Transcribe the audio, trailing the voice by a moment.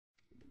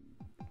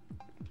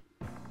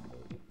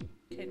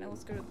Okay, now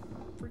let's go to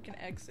the freaking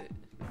exit.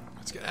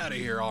 Let's get out of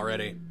here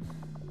already.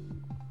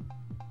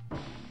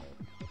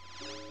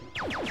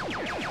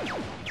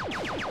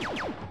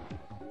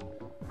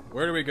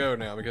 Where do we go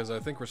now? Because I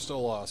think we're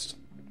still lost.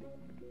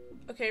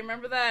 Okay,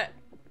 remember that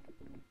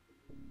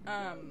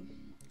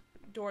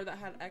door that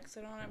had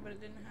exit on it, but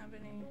it didn't have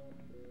any?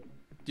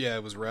 Yeah,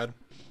 it was red.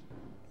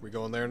 We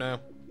going there now?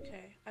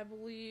 Okay, I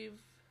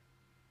believe...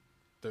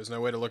 There's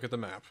no way to look at the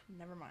map.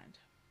 Never mind.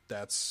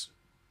 That's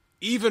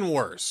even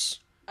worse.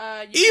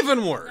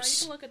 Even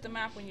worse. No, you can look at the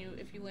map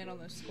if you land on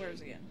those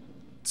squares again.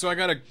 So I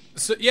gotta...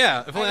 So,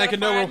 yeah, if only I could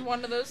know where...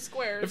 one of those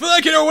squares. If only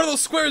I could know where one of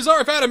those squares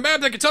are. If I had a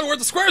map that could tell me where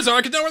the squares are,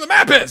 I could know where the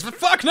map is. But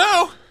fuck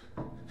no!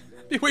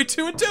 It'd be way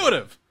too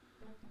intuitive.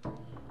 Do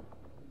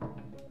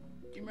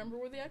you remember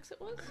where the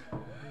exit was?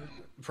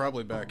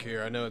 Probably back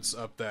here. I know it's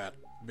up that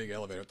big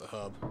elevator at the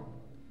hub.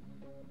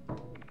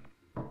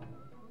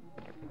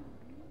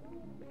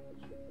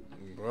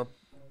 Whoop.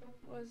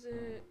 Was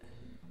it...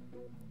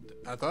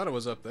 I thought it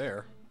was up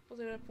there.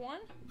 Was it up one?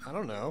 I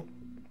don't know.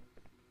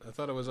 I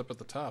thought it was up at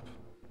the top.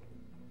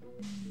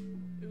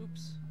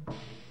 Oops.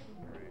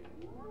 Alright.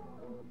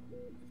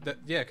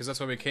 Yeah, because that's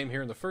why we came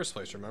here in the first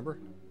place, remember?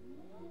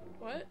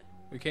 What?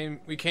 We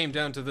came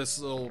down to this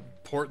little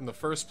port in the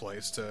first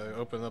place to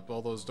open up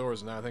all those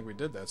doors, and now I think we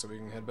did that, so we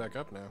can head back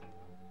up now.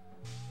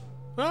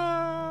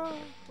 Ah!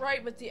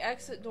 Right, but the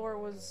exit door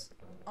was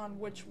on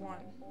which one?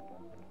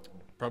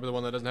 Probably the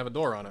one that doesn't have a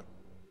door on it.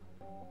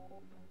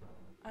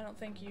 I don't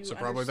think you So understand.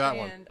 probably that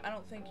one. I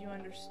don't think you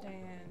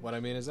understand. What I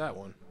mean is that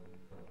one.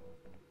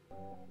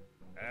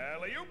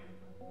 Alley-oop.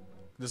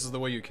 This is the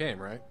way you came,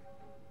 right?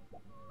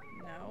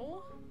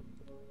 No.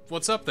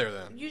 What's up there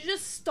then? You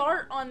just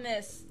start on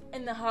this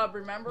in the hub,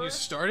 remember? You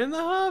start in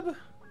the hub?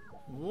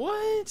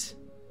 What?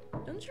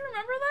 Don't you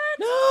remember that?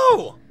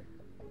 No!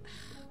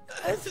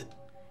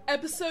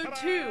 Episode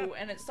 2,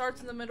 and it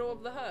starts in the middle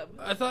of the hub.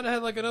 I thought it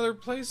had like another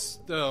place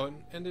though,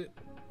 and it...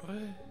 What?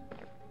 I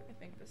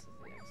think this is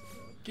the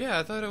exit. Yeah,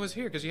 I thought it was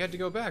here because you had to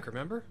go back,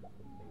 remember?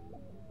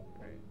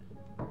 Right.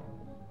 At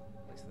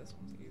least this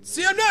one's easy.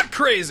 See, I'm not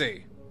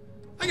crazy!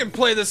 I can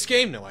play this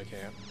game. No, I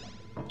can't.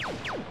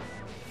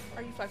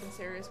 Are you fucking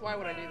serious? Why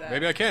would I do that?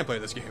 Maybe I can play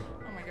this game.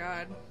 Oh my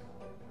god.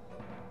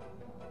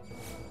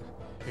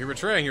 You're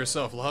betraying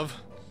yourself, love.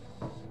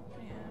 Man.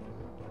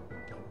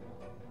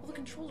 Well, the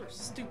controls are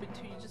stupid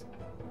too. You just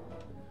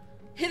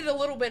hit it a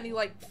little bit and he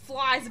like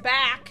flies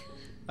back.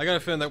 I got a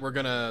feeling that we're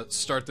gonna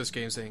start this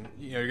game saying,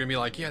 you know, you're gonna be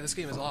like, yeah, this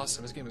game is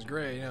awesome, this game is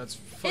great, you know, it's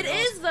fucking It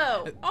awesome. is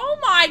though. Oh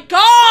my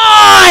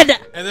god!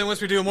 And then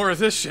once we do more of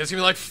this shit, it's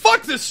gonna be like,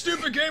 fuck this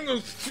stupid game.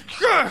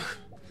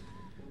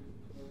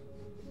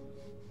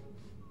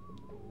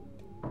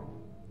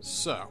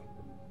 So,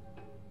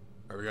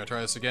 are we gonna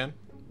try this again?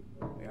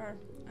 We are.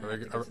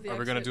 Are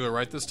we gonna do it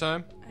right this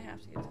time? I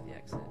have to get to the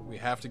exit. We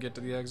have to get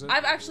to the exit?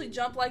 I've actually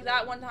jumped like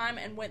that one time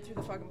and went through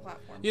the fucking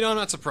platform. You know, I'm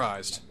not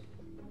surprised.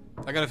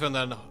 I got a feeling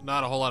that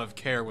not a whole lot of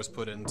care was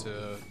put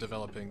into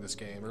developing this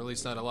game, or at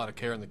least not a lot of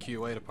care in the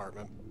QA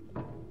department.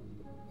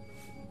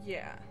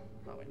 Yeah,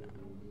 probably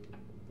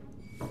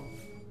not.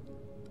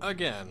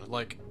 Again,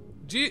 like,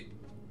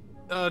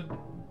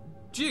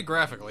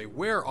 geographically,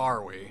 where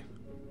are we?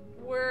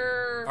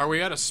 Are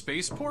we at a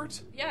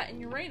spaceport? Yeah, in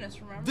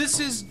Uranus, remember? This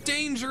is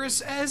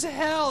dangerous as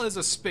hell as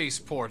a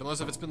spaceport,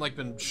 unless if it's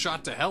been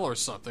shot to hell or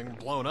something,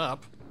 blown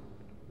up.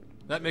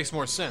 That makes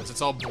more sense.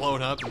 It's all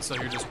blown up, and so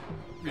you're just,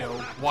 you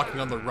know, walking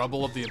on the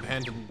rubble of the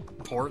abandoned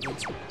port.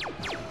 It's...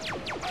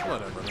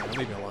 Whatever, man.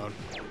 Leave me alone.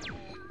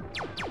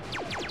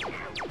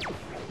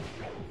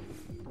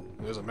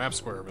 There's a map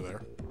square over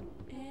there.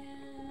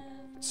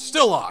 And...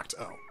 Still locked!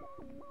 Oh.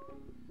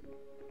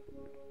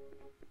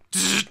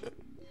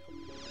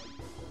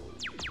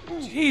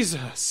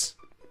 Jesus!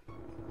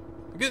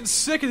 I'm getting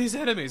sick of these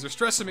enemies. They're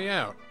stressing me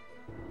out.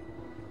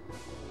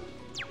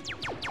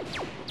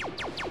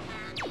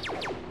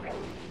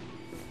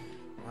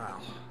 Wow.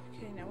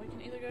 Okay, now we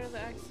can either go to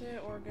the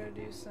exit or go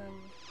do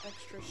some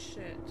extra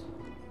shit.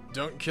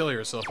 Don't kill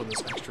yourself with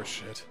this extra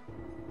shit.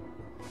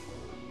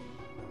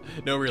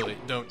 No, really,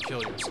 don't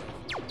kill yourself.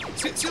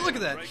 See, look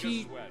at that.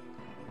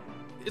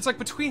 It's like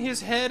between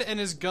his head and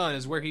his gun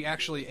is where he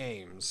actually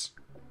aims.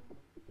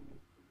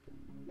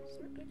 Is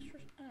there extra?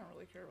 I don't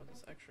really care about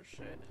this extra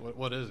shit.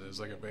 What is it? Is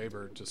it like a babe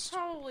or just...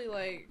 Probably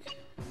like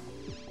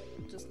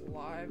just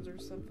lives or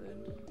something.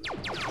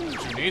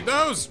 You need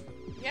those?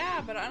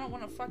 Yeah, but I don't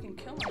want to fucking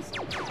kill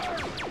myself.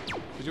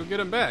 Because you'll get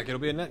them back. It'll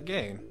be a net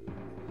gain.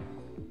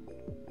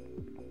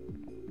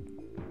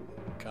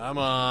 Come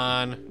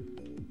on.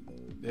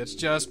 It's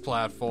just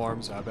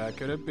platforms. How bad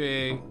could it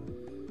be?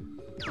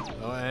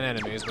 Oh, and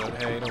enemies, but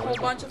hey, don't A whole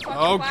bunch of fucking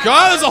Oh platforms.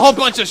 god, there's a whole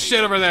bunch of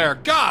shit over there!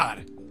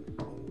 God!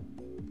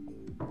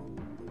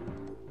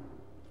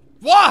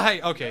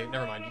 Why? Okay,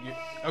 never mind.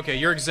 Okay,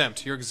 you're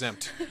exempt. You're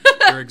exempt.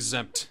 You're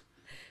exempt.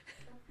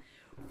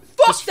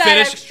 Fuck Just that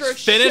extra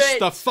finish shit!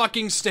 the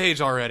fucking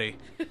stage already.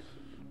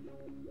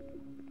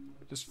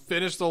 Just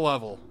finish the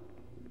level.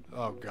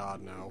 Oh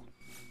god, no.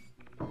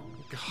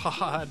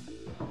 God.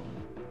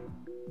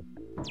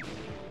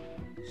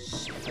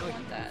 Shit, I want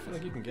I that. feel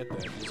like you can get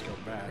that if you just go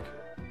back.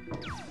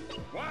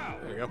 Wow.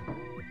 There you go.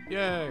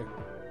 Yay!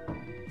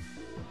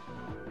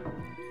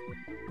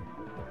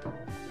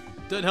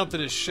 Doesn't help that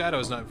his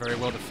shadow's not very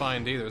well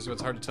defined either, so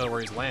it's hard to tell where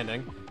he's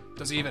landing.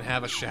 Does he even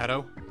have a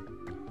shadow?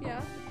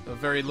 Yeah. A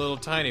very little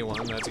tiny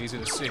one that's easy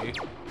to see.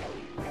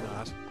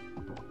 Not.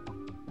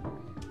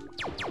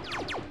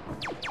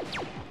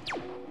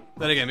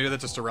 Then again, maybe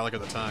that's just a relic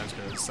of the times,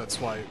 because that's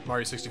why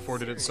Mario 64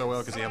 did it so well,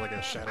 because he had like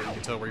a shadow you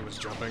could tell where he was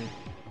jumping.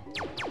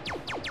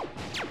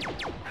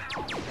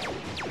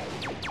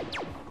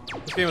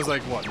 This game was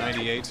like, what,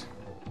 98?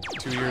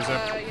 2 years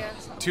after? Yeah.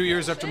 2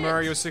 years after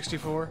Mario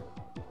 64?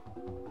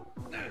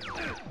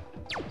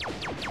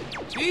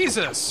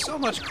 Jesus! So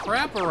much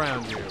crap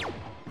around you!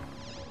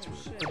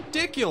 It's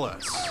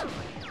ridiculous! How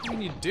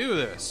can you do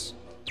this?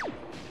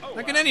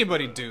 How can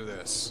anybody do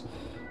this?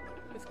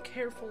 With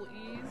careful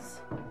ease.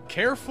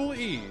 Careful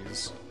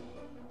ease.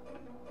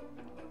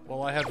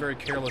 Well, I have very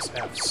careless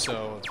F's,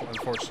 so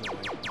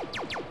unfortunately.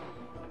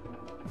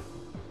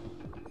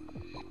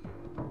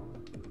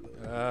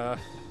 I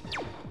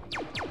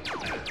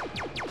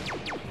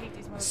hate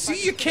these motherfuckers.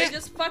 See, you can't- They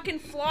just fucking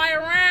fly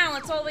around.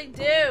 That's all they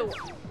do.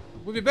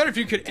 Would be better if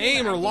you could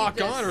aim or I need lock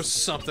this. on or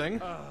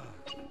something.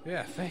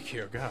 Yeah, thank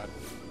you, God.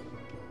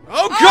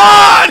 Oh,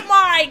 God! Oh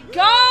my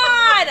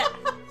god!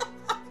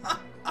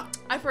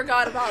 I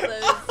forgot about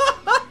those.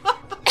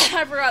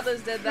 I forgot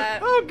those did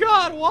that. Oh,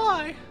 God,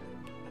 why?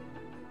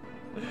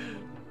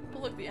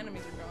 But look, the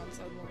enemies are gone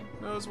suddenly.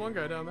 No, there's one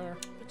guy down there.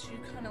 But you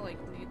kind of like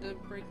need to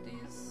break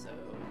these, so.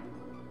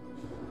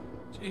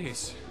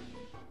 Jeez.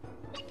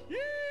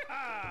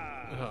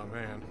 Yeehaw! Oh,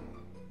 man.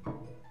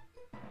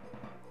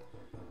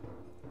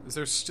 Is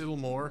there still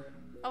more?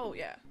 Oh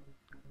yeah.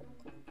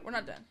 We're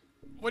not done.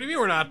 What do you mean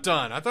we're not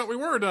done? I thought we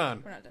were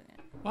done. We're not done yet.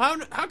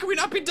 Well, how can we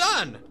not be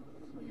done?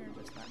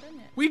 We're just not done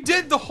yet. We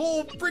did the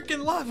whole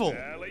freaking level.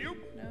 Alley-oop.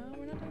 No,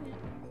 we're not done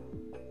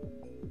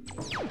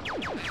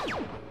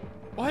yet.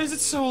 Why is it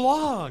so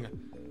long?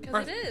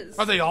 Because it is.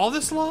 Are they all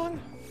this long?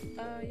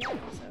 Yeah, I think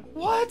so.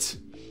 What?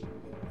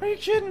 Are you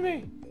kidding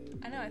me?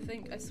 I know.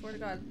 I swear to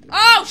God.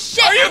 Oh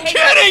shit! Are you I hate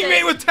that kidding me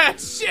shit. with that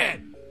shit?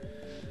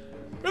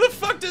 Who the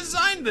fuck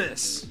designed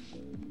this?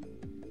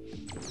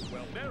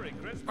 Well, Merry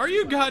Christmas. Are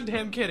you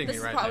goddamn kidding This me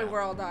is right probably now?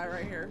 where I'll die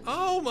right here.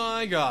 Oh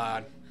my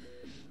god.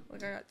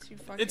 Look, I got two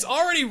fucking. It's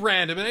already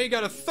random, and now you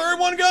got a third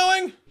one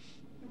going?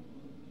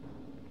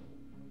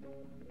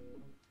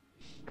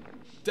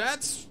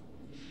 That's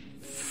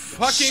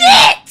fucking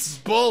Shit!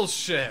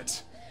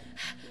 bullshit.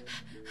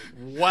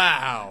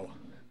 Wow.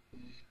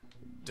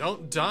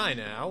 Don't die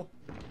now.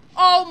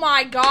 Oh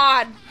my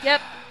god.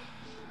 Yep.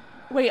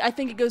 Wait, I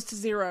think it goes to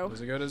 0.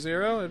 Does it go to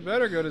 0? It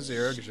better go to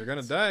 0, because you're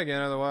gonna die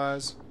again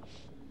otherwise.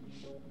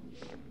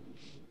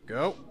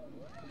 Go.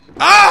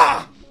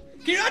 Ah!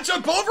 Can you not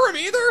jump over him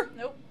either?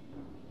 Nope.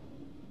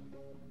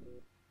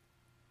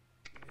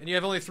 And you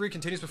have only 3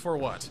 continues before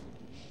what?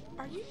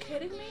 Are you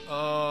kidding me?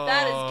 Oh,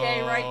 That is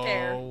gay right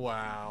there.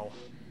 Wow.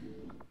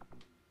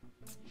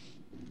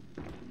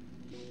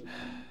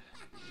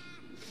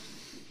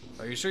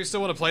 Are you sure you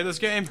still want to play this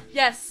game?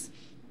 Yes.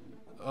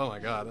 Oh my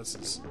god, this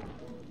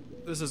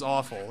is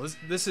awful.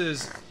 This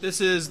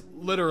is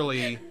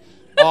literally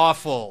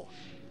awful.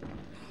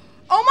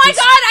 Oh my god,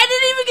 I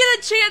didn't even get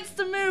a chance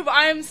to move.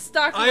 I am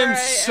stuck I where am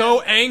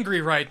so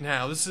angry right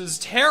now. This is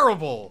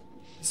terrible.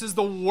 This is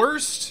the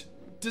worst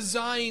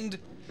designed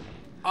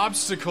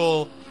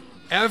obstacle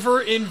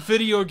ever in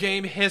video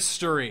game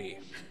history.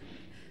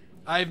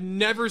 I've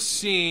never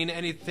seen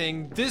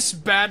anything this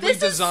badly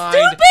This is designed,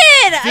 stupid!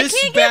 I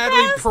this can't get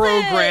badly past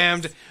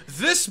programmed, this.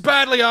 this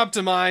badly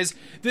optimized.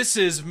 This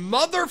is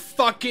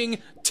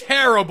motherfucking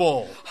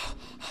terrible.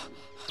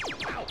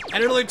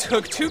 And it only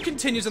took 2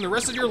 continues in the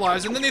rest of your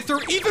lives, and then they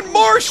threw even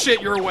more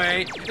shit your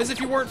way, as if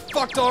you weren't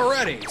fucked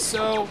already.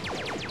 So,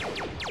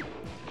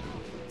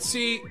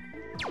 see,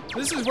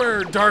 this is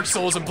where Dark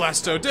Souls and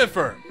Blasto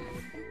differ.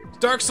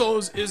 Dark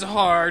Souls is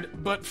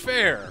hard, but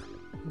fair.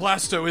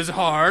 Blasto is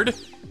hard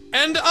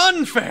and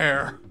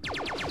unfair.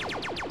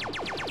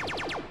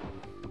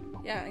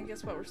 Yeah, and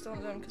guess what? We're still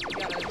done because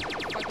we gotta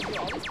fucking do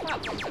all these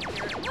platforms up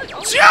here. Look,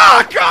 all these-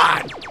 Oh,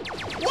 God!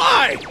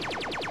 Why?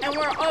 and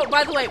we're oh,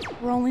 by the way,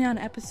 we're only on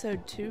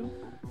episode 2.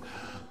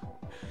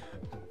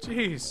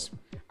 Jeez.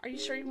 Are you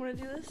sure you want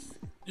to do this?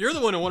 You're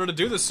the one who wanted to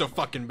do this so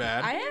fucking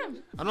bad. I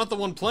am. I'm not the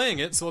one playing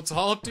it, so it's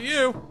all up to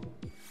you.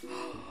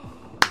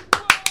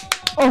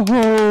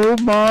 Oh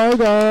my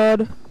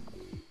god.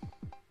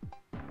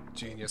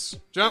 Genius.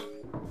 Jump.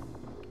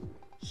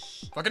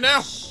 Fucking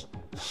now.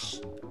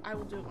 I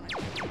will do it when I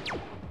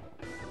can.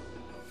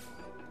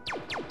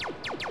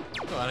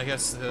 Oh, and I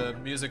guess the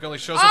music only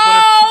shows up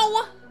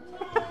Oh!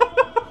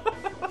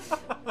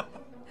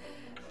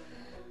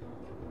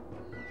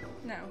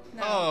 No,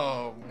 no.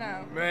 Oh,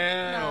 No.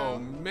 man, No. oh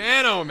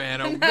man, oh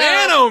man, oh No.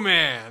 man, oh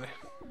man.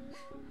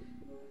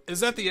 Is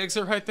that the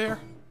exit right there?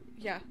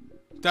 Yeah.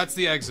 That's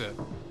the exit.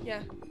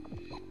 Yeah.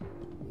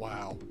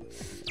 Wow.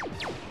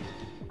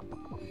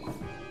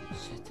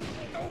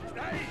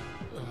 Hey,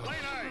 play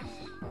nice.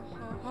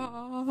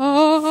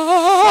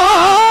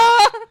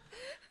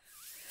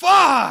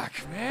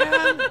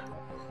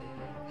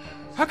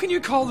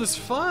 you call this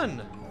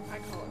fun? I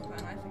call it fun.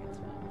 I think it's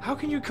fun. How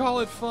can you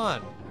call it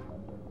fun?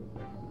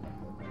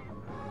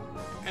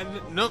 And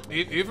nope,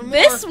 even more.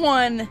 This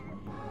one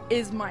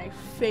is my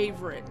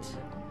favorite.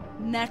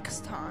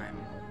 Next time.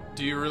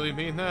 Do you really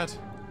mean that?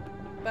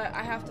 But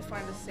I have to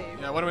find a save.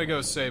 Yeah, why don't we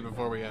go save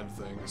before we end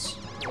things?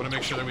 I want to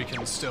make sure that we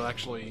can still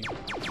actually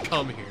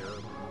come here,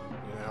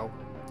 you know?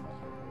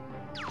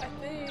 I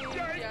think.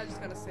 Yeah, I just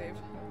gotta save.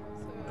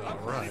 So,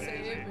 Alright.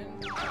 save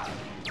and.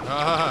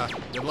 Ah,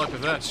 good luck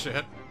with that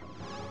shit.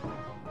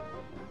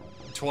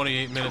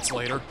 28 minutes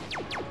later.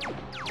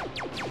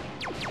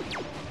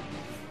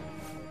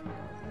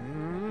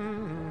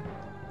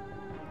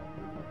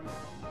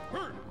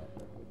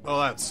 Oh,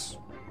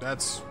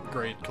 that's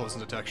great collision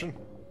detection.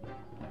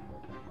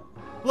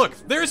 Look,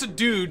 there's a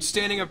dude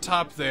standing up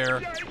top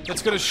there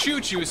that's gonna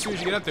shoot you as soon as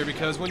you get up there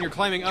because when you're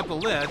climbing up a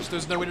ledge,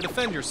 there's no way to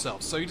defend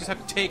yourself, so you just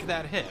have to take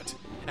that hit.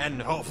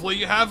 And hopefully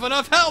you have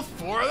enough health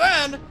for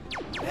then!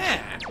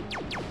 Yeah.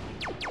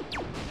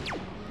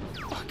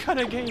 What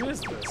kind of game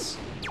is this?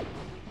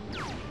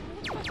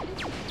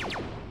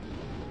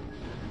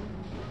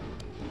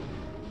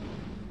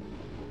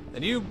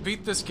 And you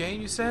beat this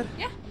game, you said?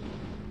 Yeah.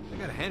 I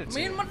gotta hand it to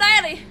Me you. and my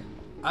daddy.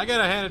 I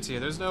gotta hand it to you.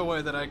 There's no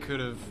way that I could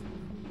have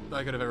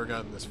ever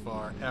gotten this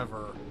far.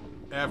 Ever.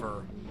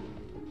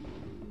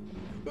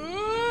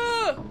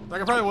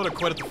 Like, I probably would have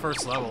quit at the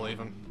first level,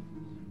 even.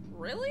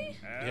 Really?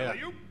 Yeah.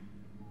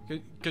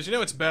 Because you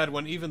know it's bad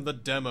when even the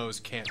demos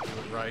can't do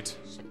it right.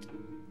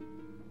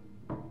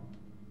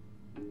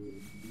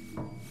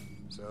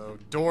 So,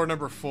 door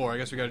number 4. I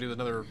guess we gotta do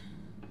another...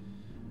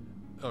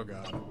 Oh,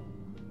 God.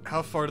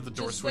 How far did the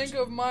door Just switch...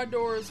 think of my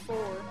door as 4.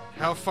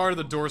 How far do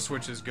the door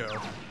switches go?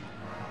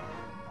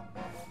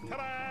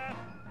 Ta-da!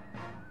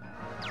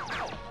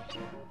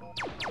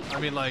 I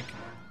mean, like...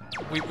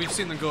 We've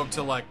seen them go up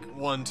to, like,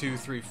 1, 2,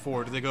 3,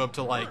 4. Do they go up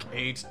to, like,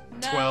 8,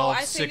 No, 12, I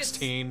think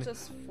 16? It's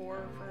just 4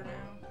 for now.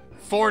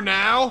 4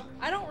 now?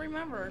 I don't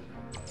remember.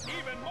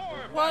 Even more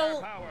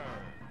Well- firepower!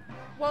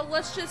 Well,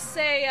 let's just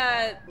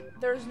say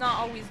there's not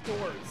always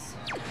doors.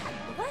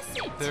 Bless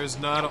it. There's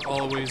not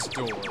always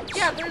doors.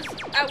 Yeah, there's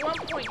at one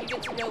point you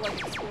get to go like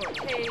explore a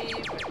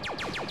cave.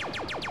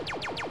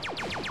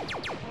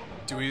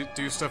 Do we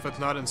do stuff that's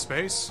not in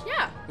space?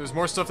 Yeah. There's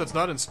more stuff that's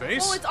not in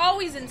space? Well, it's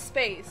always in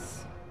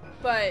space,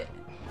 but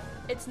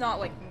it's not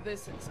like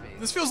this in space.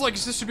 This feels like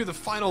this should be the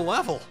final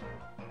level.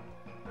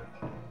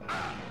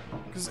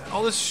 Because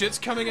all this shit's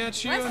coming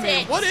at you. What's I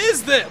mean, it? what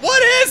is this?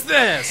 What is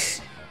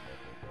this?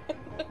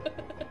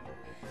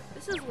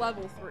 This is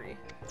level 3.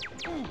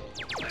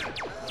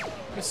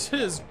 This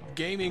is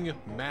gaming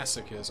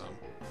masochism.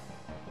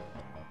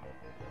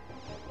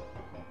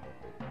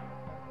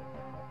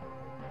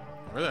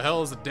 Where the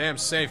hell is the damn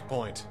save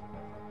point?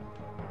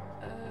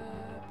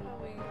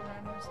 Probably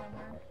around here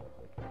somewhere.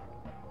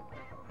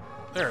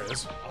 There it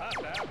is.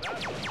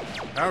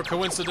 How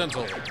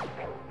coincidental.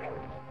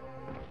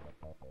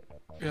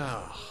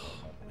 Oh,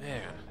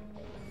 man.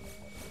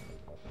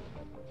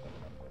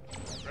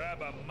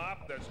 Grab a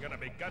mop, there's gonna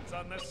be guts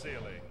on the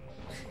ceiling.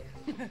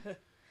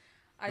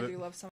 I do love some.